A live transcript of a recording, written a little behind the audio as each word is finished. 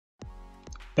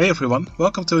Hey everyone,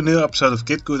 welcome to a new episode of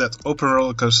Git Gud at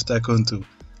OpenRCT2.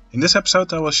 In this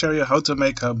episode I will show you how to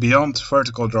make a beyond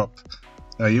vertical drop.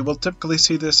 Now you will typically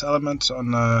see this element on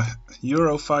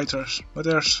Eurofighters, but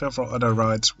there are several other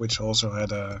rides which also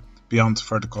had a beyond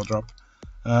vertical drop.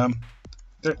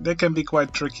 They can be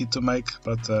quite tricky to make,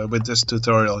 but with this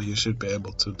tutorial you should be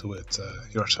able to do it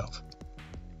yourself.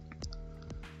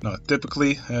 Now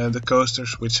typically the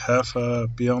coasters which have a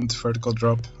beyond vertical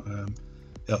drop,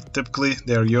 typically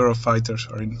they are Eurofighters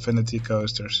or Infinity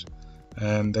coasters,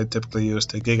 and they typically use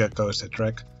the Giga Coaster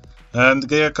track. And the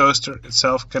Giga Coaster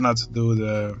itself cannot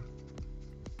do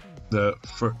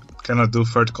cannot do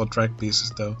vertical track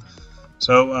pieces though.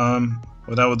 So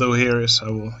what I will do here is I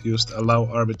will use the allow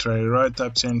arbitrary ride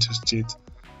type changes cheat,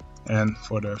 and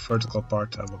for the vertical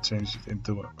part I will change it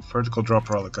into a vertical drop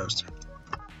roller coaster.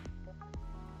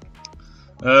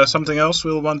 Something else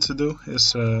we'll want to do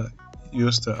is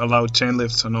use the allow chain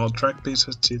lifts on all track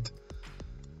pieces cheat,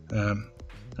 and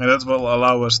that will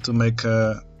allow us to make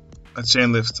a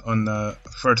chain lift on a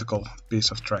vertical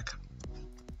piece of track.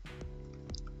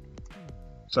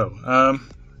 So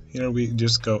here we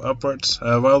just go upwards.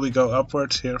 While we go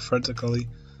upwards here vertically,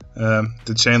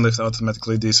 the chain lift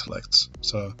automatically deselects,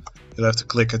 so you'll have to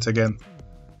click it again,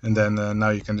 and then now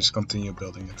you can just continue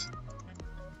building it.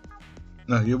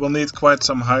 Now you will need quite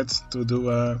some height to do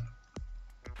a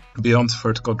beyond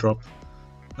vertical drop.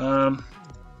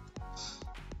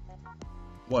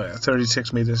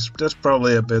 36 meters. That's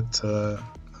probably a bit,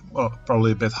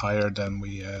 probably a bit higher than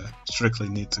we strictly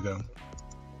need to go.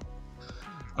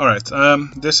 Alright,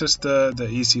 this is the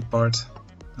easy part.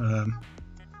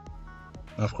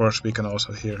 Of course, we can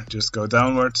also here just go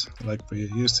downwards like we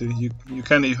used to. You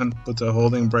can even put a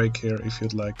holding brake here if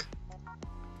you'd like.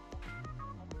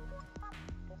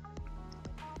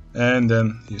 And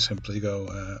then you simply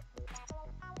go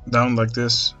down like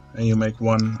this, and you make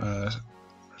one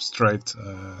straight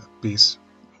piece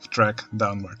of track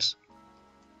downwards.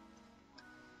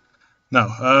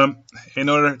 Now, in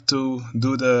order to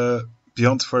do the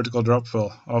beyond vertical drop,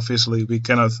 well, obviously we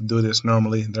cannot do this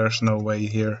normally. There's no way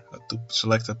here to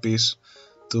select a piece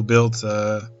to build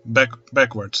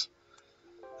backwards.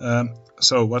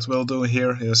 So what we'll do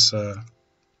here is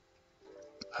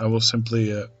I will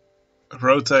simply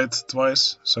rotate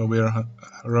twice, so we are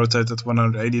rotated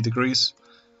 180 degrees,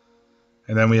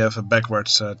 and then we have a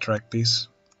backwards track piece.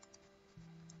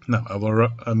 Now I will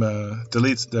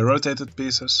delete the rotated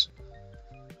pieces,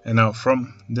 and now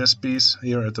from this piece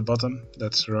here at the bottom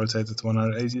that's rotated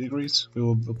 180 degrees, we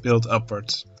will build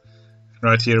upwards.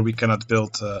 Right here we cannot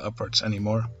build upwards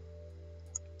anymore.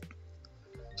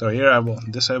 So here I will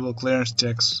disable clearance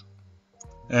checks,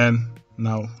 and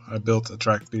now I built a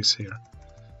track piece here.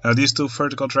 Now these two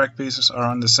vertical track pieces are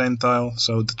on the same tile,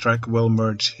 so the track will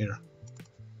merge here.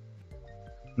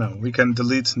 Now we can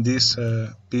delete these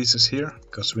pieces here,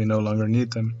 because we no longer need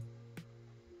them.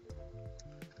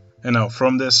 And now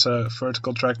from this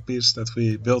vertical track piece that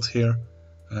we built here,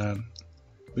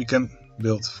 we can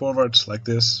build forwards like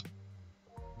this.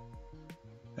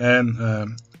 And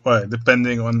well,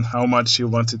 depending on how much you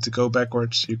want it to go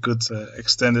backwards, you could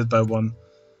extend it by one,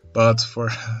 but for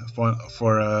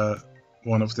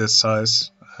one of this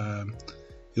size,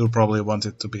 you'll probably want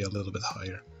it to be a little bit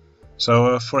higher.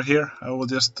 So for here, I will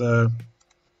just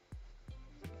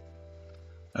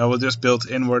build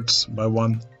inwards by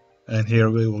one, and here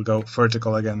we will go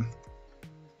vertical again.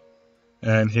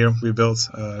 And here we build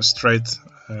a straight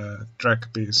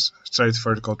track piece, straight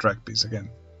vertical track piece again.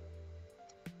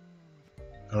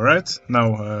 Alright,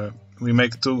 now we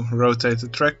make two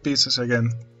rotated track pieces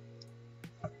again.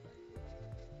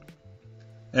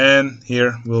 And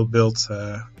here we'll build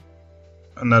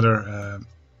another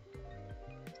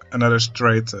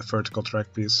straight vertical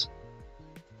track piece.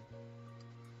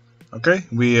 Okay,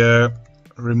 we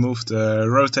remove the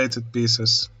rotated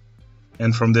pieces,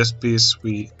 and from this piece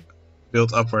we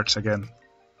build upwards again.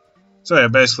 So yeah,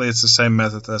 basically it's the same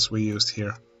method as we used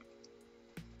here.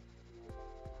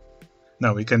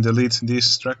 Now we can delete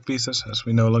these track pieces as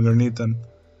we no longer need them,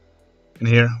 and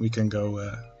here we can go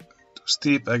to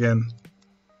steep again.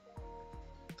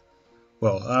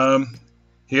 Well,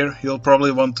 here you'll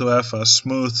probably want to have a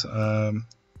smooth, a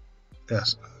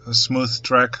smooth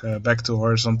track back to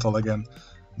horizontal again.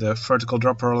 The vertical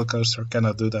drop roller coaster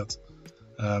cannot do that.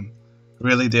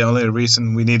 Really, the only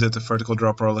reason we needed the vertical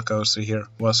drop roller coaster here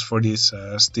was for these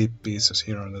steep pieces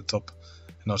here on the top,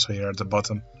 and also here at the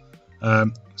bottom.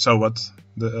 So what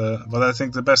I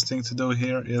think the best thing to do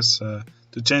here is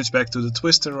to change back to the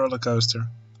twister roller coaster.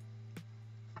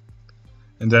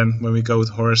 And then when we go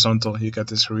to horizontal, you get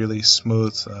this really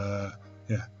smooth,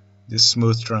 this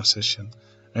smooth transition.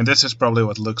 And this is probably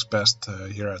what looks best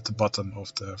here at the bottom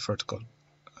of the vertical,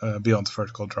 beyond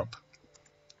vertical drop,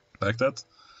 like that.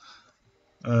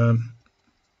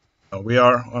 We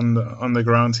are on the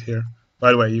ground here.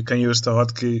 By the way, you can use the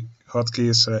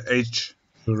hotkeys H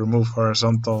to remove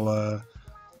horizontal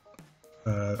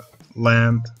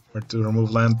land, or to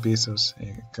remove land pieces.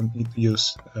 You can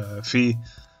use V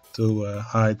to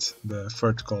hide the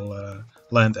vertical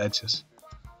land edges.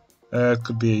 It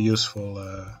could be a useful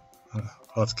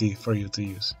hotkey for you to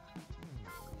use.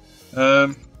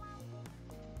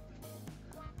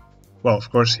 Well,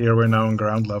 of course, here we're now on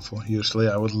ground level. Usually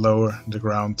I would lower the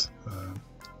ground,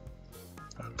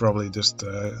 I'd probably just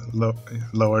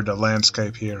lower the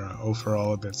landscape here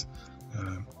overall a bit,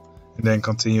 and then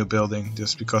continue building,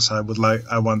 just because I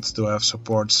want to have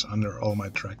supports under all my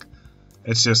track.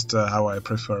 It's just how I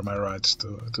prefer my rides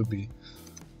to be.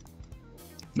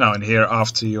 Now, in here,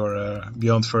 after your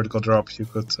beyond vertical drop, you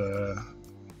could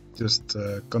just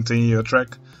continue your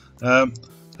track.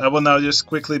 I will now just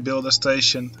quickly build a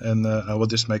station, and I will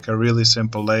just make a really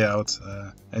simple layout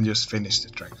and just finish the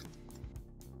track.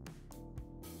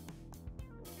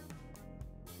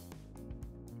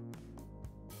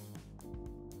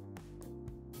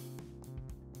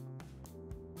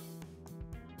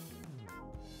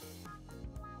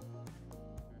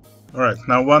 Alright,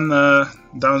 now one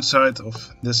downside of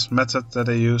this method that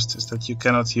I used is that you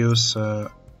cannot use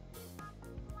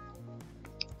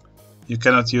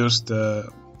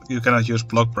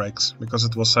block breaks, because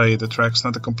it will say the track's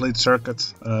not a complete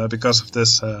circuit because of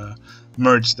this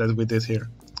merge that we did here.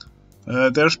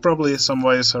 There's probably some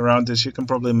ways around this. You can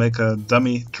probably make a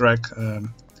dummy track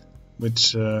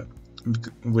which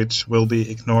will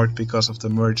be ignored because of the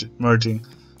merging.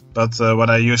 But what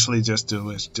I usually just do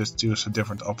is just use a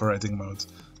different operating mode.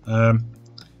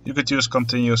 You could use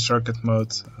continuous circuit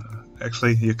mode.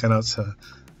 Actually, you cannot.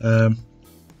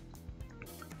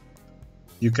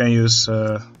 You can use.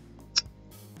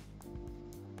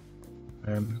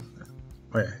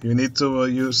 You need to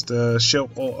use the show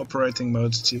all operating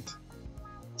modes cheat.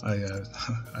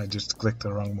 I just clicked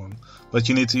the wrong one. But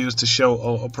you need to use the show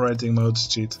all operating modes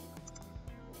cheat.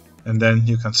 And then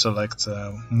you can select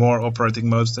more operating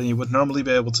modes than you would normally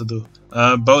be able to do.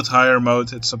 Both higher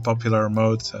mode, it's a popular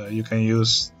mode. You can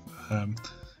use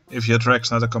if your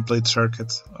track's not a complete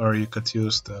circuit, or you could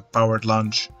use the powered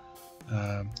launch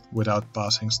without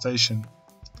passing station.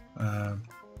 So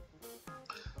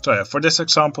yeah, for this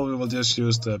example we will just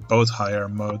use the both higher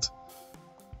mode.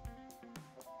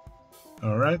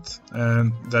 Alright,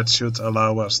 and that should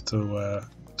allow us to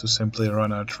simply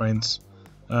run our trains.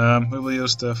 We will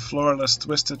use the floorless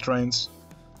twisted trains,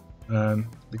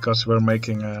 because we're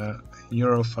making a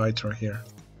Eurofighter here.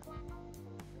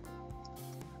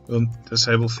 We'll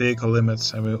disable vehicle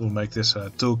limits, and we will make this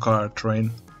a 2-car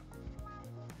train.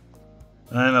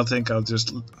 And I think I'll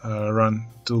just run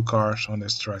 2 cars on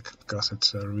this track, because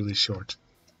it's really short.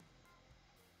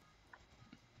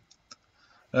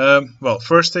 Well,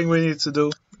 first thing we need to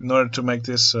do in order to make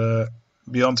this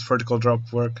beyond vertical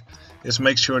drop work is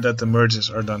make sure that the merges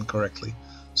are done correctly.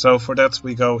 So for that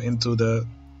we go into the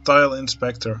tile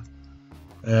inspector,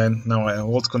 and now I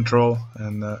hold Control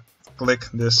and click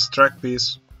this track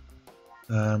piece.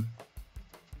 So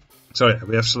yeah,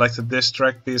 we have selected this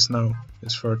track piece now,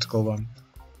 this vertical one.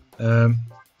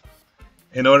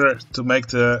 In order to make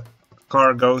the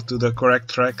car go to the correct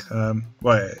track,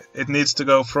 well, it needs to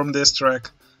go from this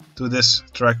track to this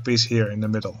track piece here in the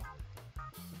middle.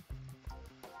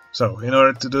 So in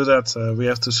order to do that, we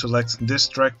have to select this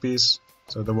track piece,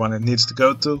 so the one it needs to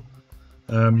go to.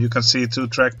 You can see 2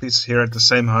 track pieces here at the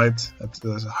same height, at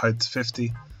the height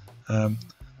 50.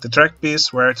 The track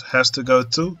piece where it has to go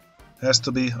to has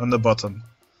to be on the bottom.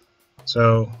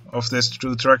 So of these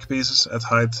 2 track pieces at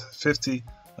height 50,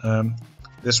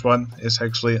 this one is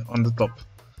actually on the top.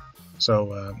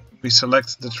 So we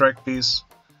select the track piece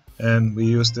and we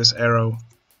use this arrow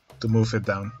to move it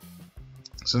down.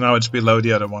 So now it's below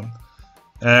the other one.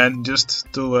 And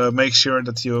just to make sure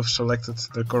that you have selected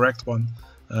the correct one,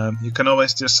 you can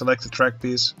always just select the track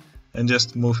piece and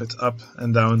just move it up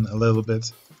and down a little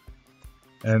bit.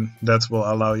 And that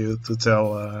will allow you to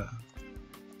tell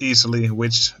easily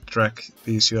which track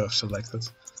piece you have selected.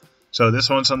 So this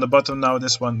one's on the bottom now,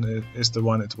 this one is the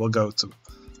one it will go to.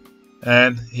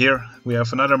 And here we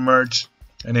have another merge,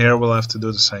 and here we'll have to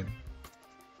do the same.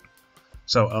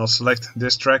 So I'll select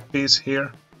this track piece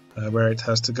here, where it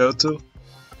has to go to.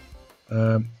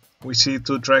 We see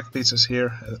 2 track pieces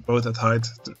here, both at height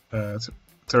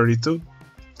 32.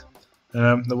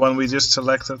 The one we just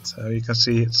selected, you can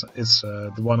see it's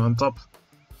the one on top.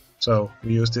 So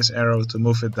we use this arrow to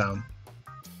move it down.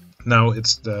 Now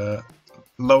it's the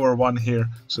lower one here,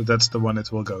 so that's the one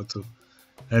it will go to.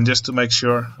 And just to make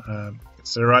sure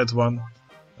it's the right one,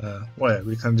 well, yeah,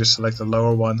 we can just select the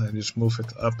lower one and just move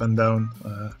it up and down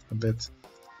a bit.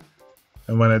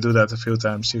 And when I do that a few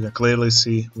times, you can clearly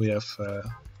see we have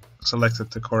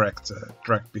selected the correct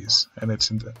track piece, and it's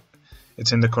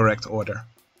in the correct order.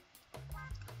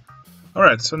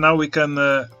 Alright, so now we can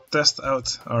test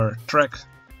out our track.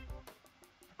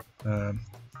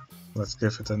 Let's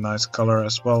give it a nice color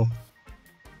as well.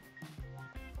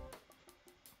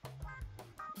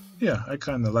 Yeah, I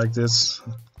kinda like this.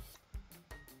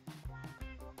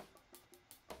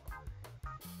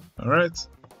 Alright.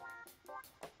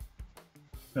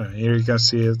 Here you can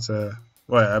see it.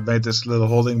 Well, I made this little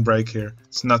holding brake here.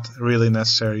 It's not really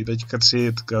necessary, but you can see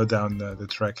it go down the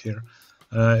track here.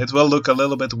 It will look a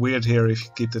little bit weird here if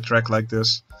you keep the track like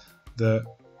this. The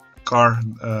car,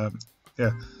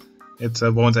 yeah, it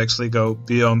won't actually go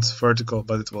beyond vertical,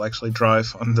 but it will actually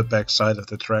drive on the back side of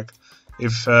the track.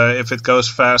 If it goes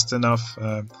fast enough,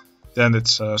 then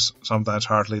it's sometimes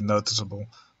hardly noticeable.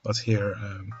 But here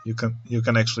you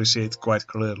can actually see it quite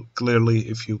clearly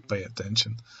if you pay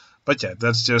attention. But yeah,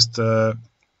 that's just the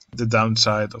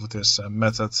downside of this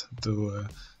method to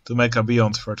make a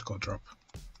beyond vertical drop.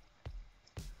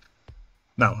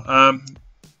 Now,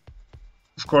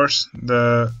 of course,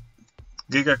 the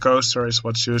Giga coaster is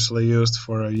what's usually used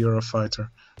for a Eurofighter.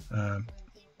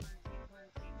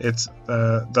 It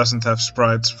doesn't have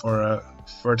sprites for a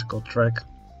vertical track.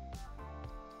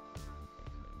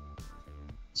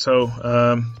 So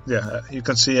yeah, you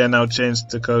can see I now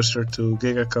changed the coaster to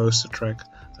Giga coaster track.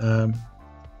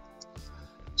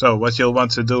 So what you'll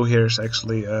want to do here is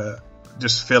actually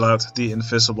just fill out the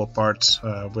invisible parts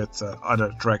with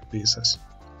other track pieces.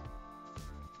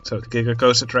 So the Giga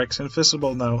coaster track is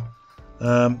invisible now.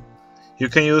 You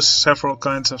can use several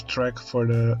kinds of track for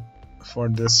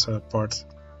this part.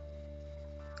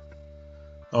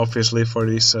 Obviously, for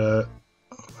these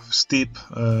steep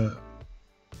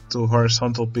to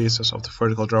horizontal pieces of the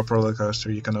vertical drop roller coaster,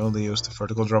 you can only use the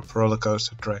vertical drop roller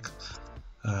coaster track.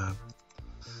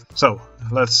 So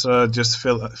let's just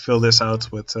fill this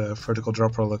out with vertical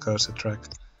drop roller coaster track.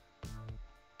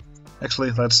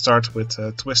 Actually, let's start with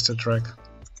twisted track.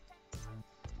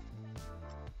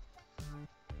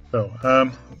 So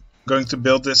I'm going to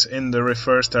build this in the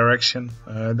reverse direction.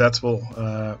 That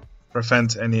will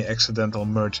prevent any accidental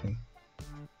merging.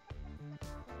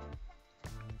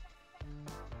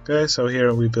 Okay, so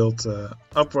here we build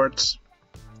upwards.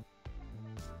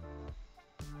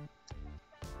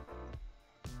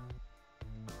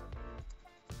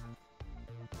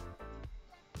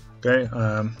 Okay,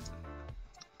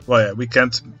 well, yeah, we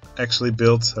can't actually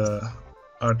build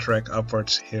our track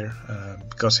upwards here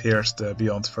because here's the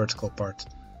beyond vertical part.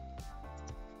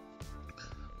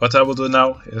 What I will do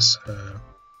now is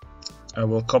I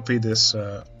will copy this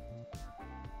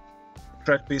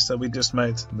track piece that we just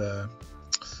made, the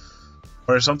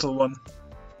horizontal one.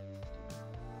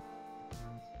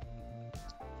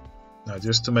 Now,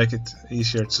 just to make it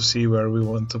easier to see where we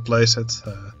want to place it,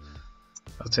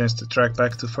 I'll change the track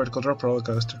back to vertical drop roller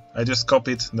coaster. I just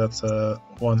copied that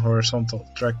one horizontal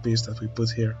track piece that we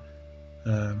put here.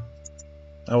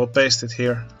 I will paste it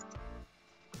here.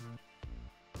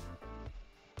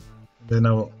 Then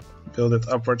I will build it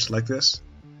upwards like this.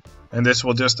 And this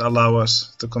will just allow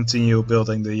us to continue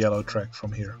building the yellow track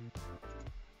from here.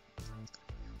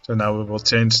 So now we will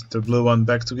change the blue one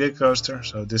back to Git coaster,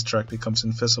 so this track becomes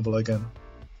invisible again.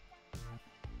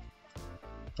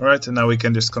 Alright, and now we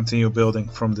can just continue building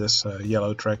from this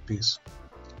yellow track piece.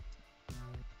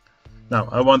 Now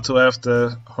I want to have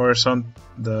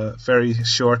the very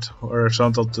short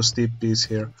horizontal to steep piece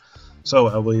here, so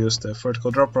I will use the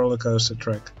vertical drop roller coaster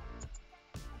track.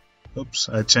 Oops,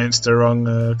 I changed the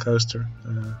wrong coaster.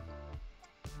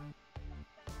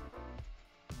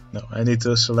 No, I need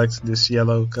to select this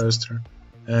yellow coaster,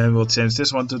 and we'll change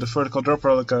this one to the vertical drop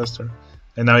roller coaster.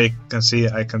 And now you can see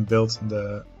I can build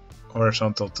the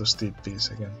horizontal to steep piece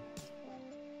again.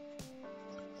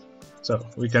 So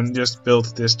we can just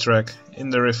build this track in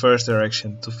the reverse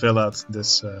direction to fill out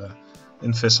this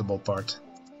invisible part.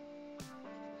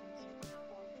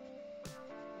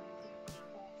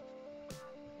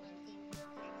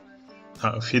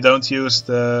 Now, if you don't use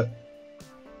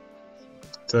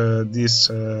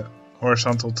these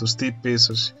horizontal to steep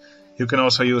pieces, you can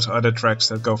also use other tracks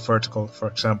that go vertical. For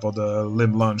example, the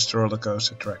limb launched roller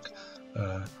coaster track,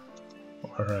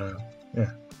 or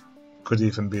yeah, could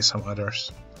even be some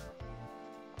others.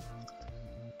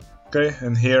 Okay,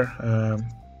 and here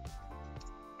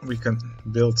we can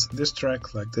build this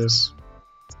track like this.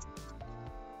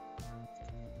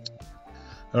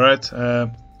 Alright,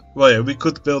 Well, yeah, we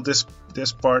could build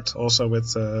this part also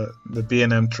with the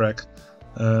B&M track.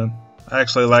 I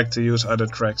actually like to use other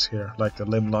tracks here, like the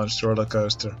limb launched roller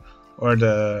coaster, or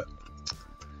the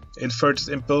inverted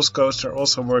impulse coaster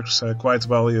also works quite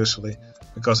well usually,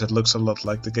 because it looks a lot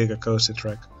like the Giga Coaster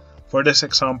track. For this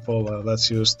example, let's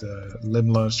use the limb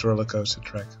launched roller coaster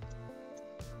track.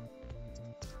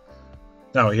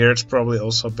 Now here it's probably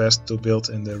also best to build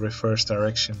in the reverse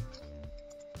direction.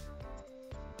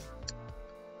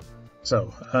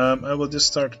 So I will just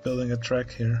start building a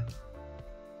track here.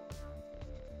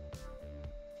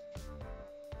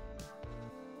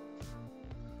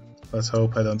 Let's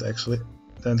hope I don't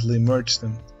accidentally merge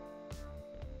them.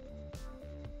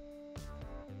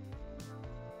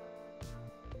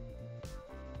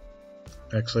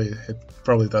 Actually, it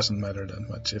probably doesn't matter that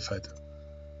much if I do.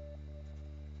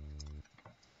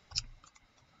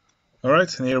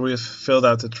 Alright, and here we've filled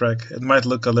out the track. It might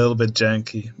look a little bit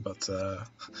janky, but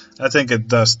I think it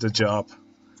does the job.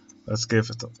 Let's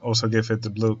also give it the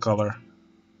blue color.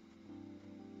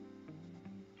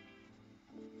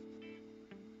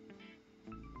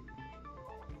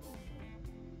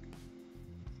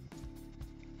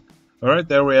 Alright,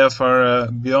 there we have our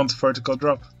beyond vertical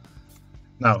drop.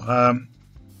 Now,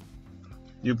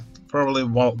 you probably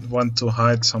want to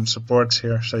hide some supports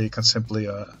here, so you can simply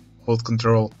hold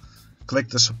Control, click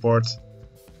the support,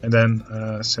 and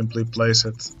then simply place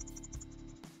it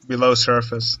below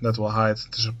surface. That will hide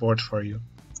the support for you.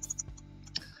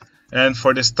 And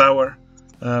for this tower,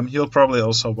 you'll probably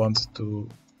also want to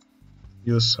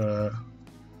use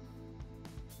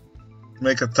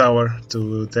make a tower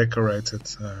to decorate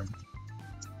it.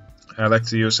 I like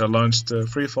to use a launched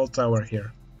freefall tower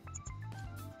here.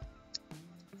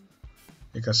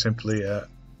 You can simply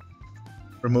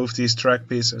remove these track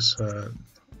pieces,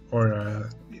 or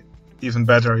even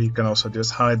better, you can also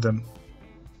just hide them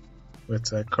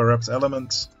with corrupt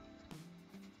elements.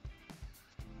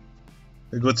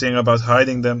 The good thing about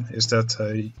hiding them is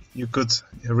that you could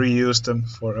reuse them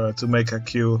for to make a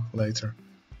queue later.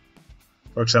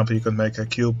 For example, you could make a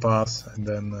queue path, and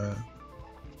then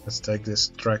let's take this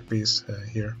track piece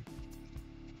here.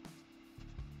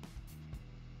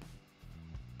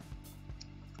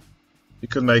 You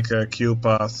could make a queue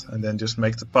path and then just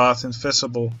make the path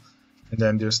invisible, and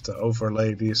then just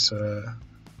overlay these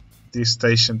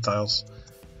station tiles.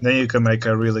 And then you can make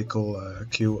a really cool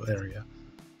queue area.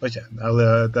 But yeah,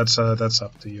 that's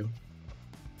up to you.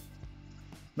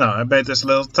 Now I made this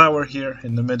little tower here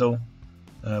in the middle.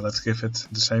 Let's give it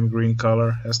the same green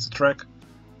color as the track.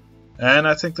 And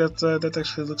I think that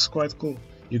actually looks quite cool.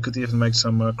 You could even make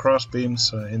some cross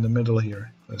beams in the middle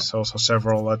here. There's also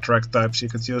several track types you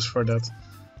could use for that.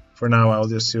 For now I'll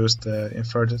just use the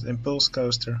inverted impulse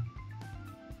coaster.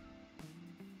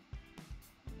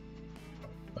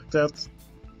 Like that.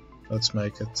 Let's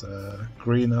make it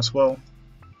green as well.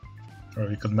 Or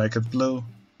we could make it blue.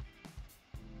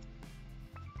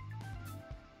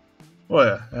 Oh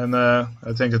yeah, and I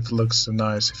think it looks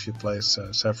nice if you place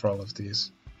several of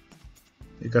these.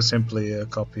 You can simply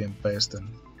copy and paste them.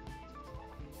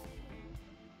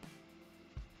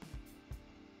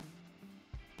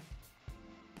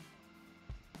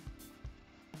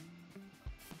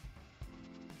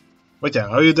 But yeah,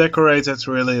 how you decorate it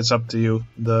really is up to you.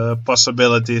 The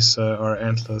possibilities are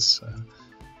endless.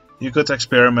 You could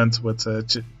experiment with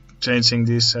changing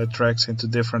these tracks into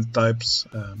different types.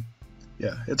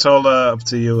 Yeah, it's all up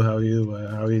to you how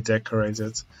you decorate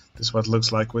it. This is what it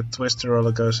looks like with Twister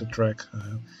roller coaster track.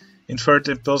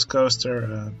 Inverted impulse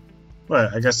coaster.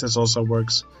 Well, I guess this also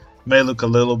works. May look a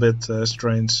little bit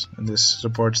strange, and this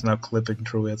support's now clipping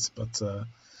through it, but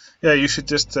yeah, you should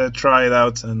just try it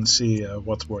out and see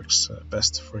what works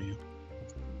best for you.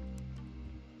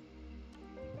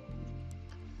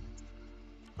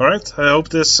 Alright, I hope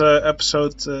this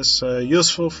episode is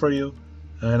useful for you,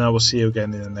 and I will see you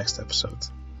again in the next episode.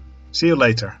 See you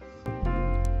later.